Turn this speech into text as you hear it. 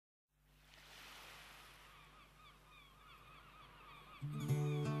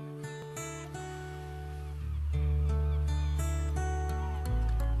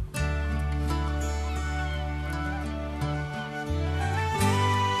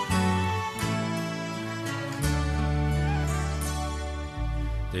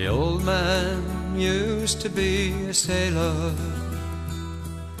The old man used to be a sailor.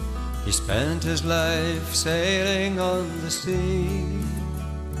 He spent his life sailing on the sea.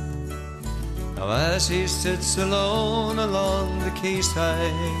 Now as he sits alone along the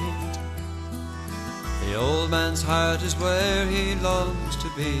quayside, the old man's heart is where he longs to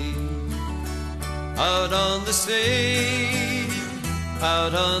be. Out on the sea,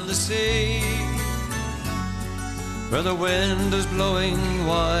 out on the sea, where the wind is blowing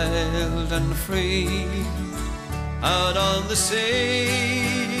wild and free. Out on the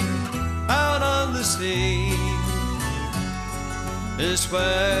sea, out on the sea, is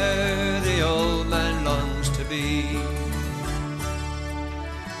where the old man longs to be.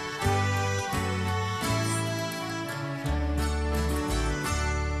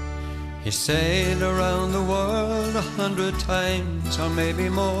 He sailed around the world 100 times or maybe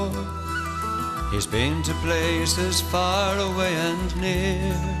more. He's been to places far away and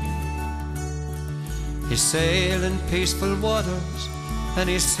near. He's sailed in peaceful waters and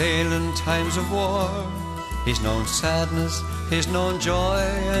he's sailed in times of war. He's known sadness, he's known joy,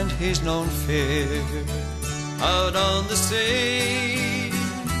 and he's known fear. Out on the sea,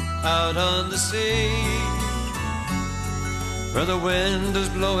 out on the sea, where the wind is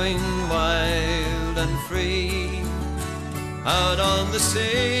blowing wild and free. Out on the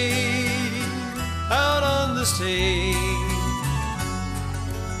sea, out on the sea,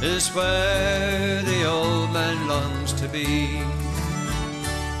 is where the old man longs to be.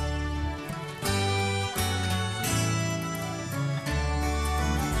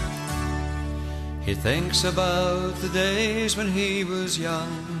 He thinks about the days when he was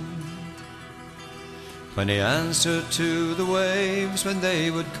young, when he answered to the waves when they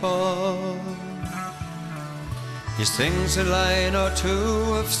would call. He sings a line or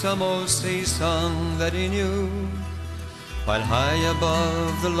two of some old sea song that he knew, while high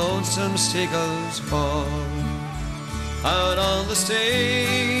above the lonesome seagulls call. Out on the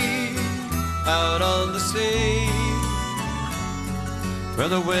sea, out on the sea, where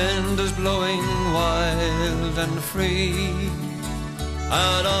the wind is blowing wild and free.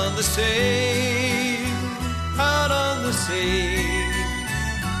 Out on the sea, out on the sea,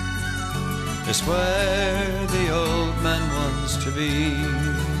 is where the old man wants to be.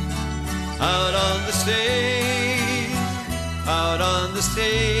 Out on the sea, out on the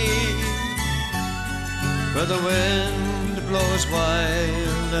sea, where the wind blows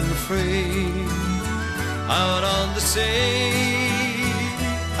wild and free. Out on the sea,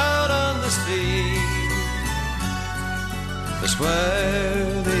 out on the sea, is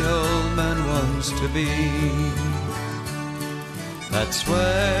where the old man wants to be. That's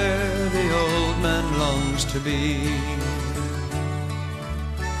where the old man longs to be.